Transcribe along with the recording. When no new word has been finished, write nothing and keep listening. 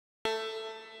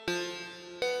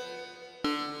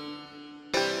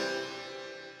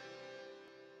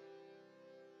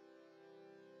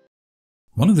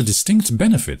One of the distinct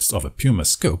benefits of a PUMA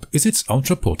scope is its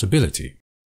ultra-portability.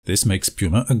 This makes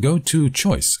PUMA a go-to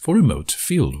choice for remote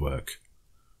field work.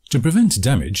 To prevent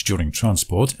damage during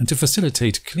transport and to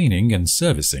facilitate cleaning and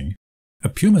servicing, a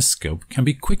PUMA scope can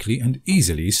be quickly and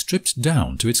easily stripped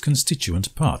down to its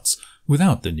constituent parts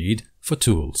without the need for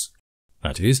tools.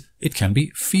 That is, it can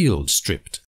be field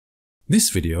stripped. This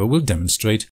video will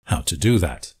demonstrate how to do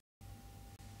that.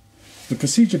 The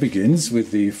procedure begins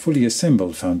with the fully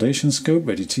assembled foundation scope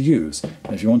ready to use.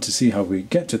 And if you want to see how we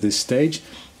get to this stage,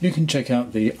 you can check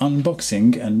out the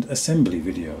unboxing and assembly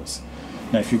videos.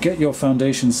 Now, if you get your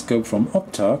foundation scope from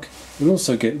Optarch, you'll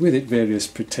also get with it various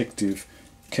protective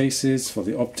cases for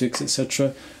the optics,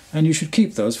 etc., and you should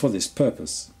keep those for this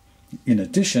purpose. In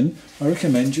addition, I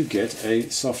recommend you get a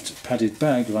soft padded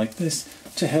bag like this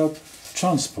to help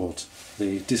transport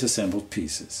the disassembled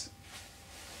pieces.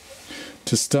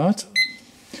 To start,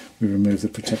 we remove the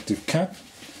protective cap,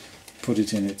 put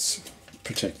it in its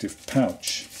protective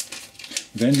pouch.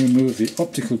 Then remove the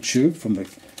optical tube from the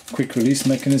quick release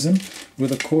mechanism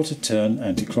with a quarter turn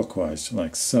anti-clockwise,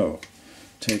 like so.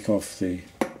 Take off the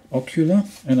ocular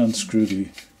and unscrew the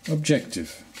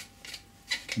objective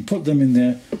and put them in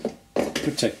their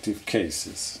protective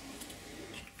cases.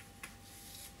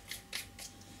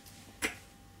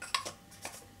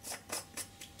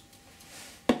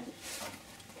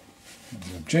 And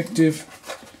the objective,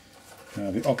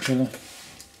 now the ocular,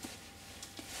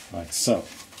 like so.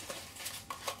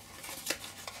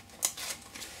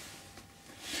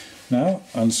 Now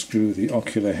unscrew the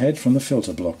ocular head from the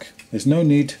filter block. There's no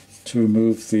need to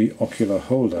remove the ocular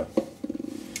holder.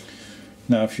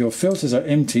 Now if your filters are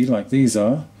empty like these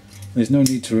are, there's no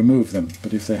need to remove them,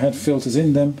 but if they had filters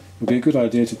in them, it would be a good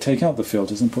idea to take out the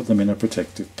filters and put them in a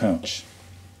protective pouch.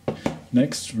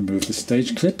 Next, remove the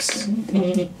stage clips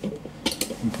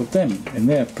and put them in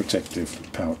their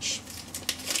protective pouch.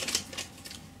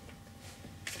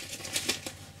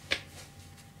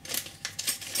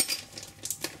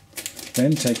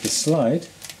 Then take the slide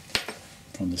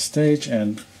from the stage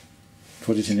and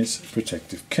put it in its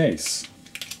protective case.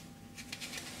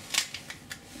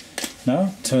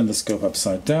 Now turn the scope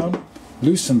upside down,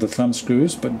 loosen the thumb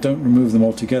screws but don't remove them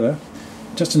altogether,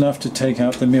 just enough to take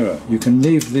out the mirror. You can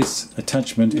leave this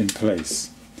attachment in place.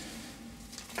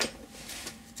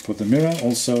 Put the mirror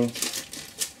also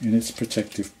in its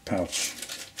protective pouch.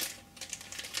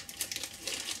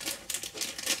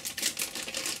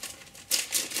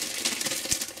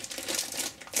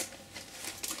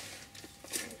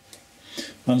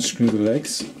 Unscrew the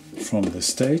legs from the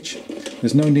stage.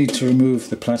 There's no need to remove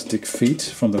the plastic feet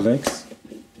from the legs.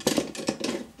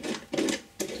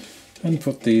 And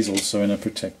put these also in a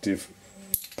protective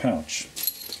pouch.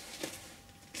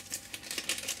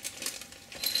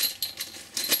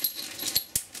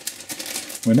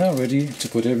 We're now ready to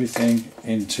put everything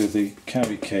into the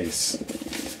carry case.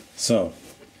 So,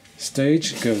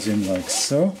 stage goes in like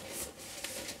so,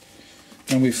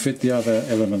 and we fit the other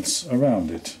elements around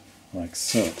it. Like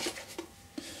so.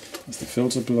 That's the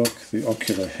filter block, the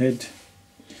ocular head,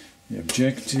 the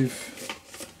objective,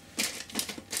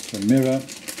 the mirror,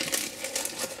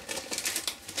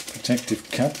 protective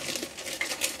cap,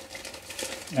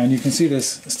 and you can see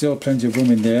there's still plenty of room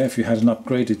in there. If you had an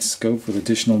upgraded scope with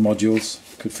additional modules,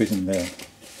 could fit in there.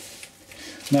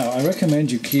 Now I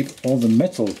recommend you keep all the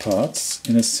metal parts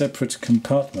in a separate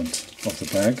compartment of the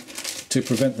bag to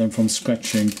prevent them from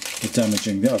scratching or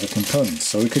damaging the other components.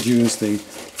 So we could use the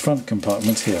front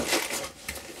compartment here.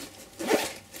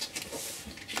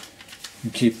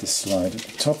 And keep the slide at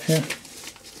the top here.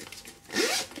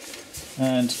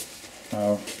 And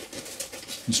our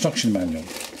instruction manual.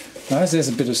 Now as there's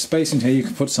a bit of space in here, you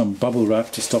can put some bubble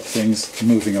wrap to stop things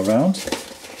moving around.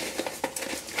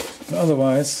 But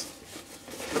otherwise,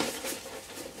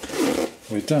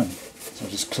 we're done. So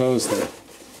just close the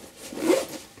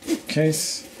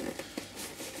case.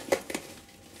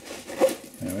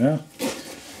 There we are.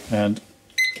 And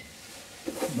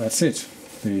that's it.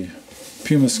 The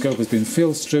PUMA scope has been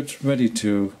field stripped, ready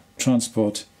to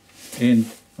transport in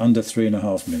under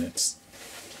 3.5 minutes.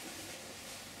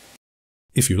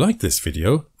 If you like this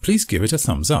video, please give it a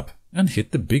thumbs up and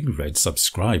hit the big red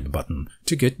subscribe button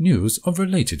to get news of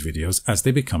related videos as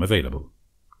they become available.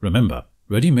 Remember,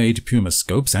 ready-made PUMA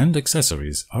scopes and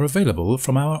accessories are available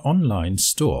from our online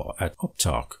store at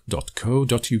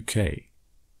optarch.co.uk.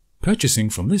 Purchasing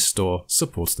from this store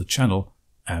supports the channel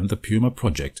and the PUMA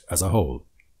project as a whole.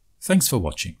 Thanks for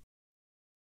watching.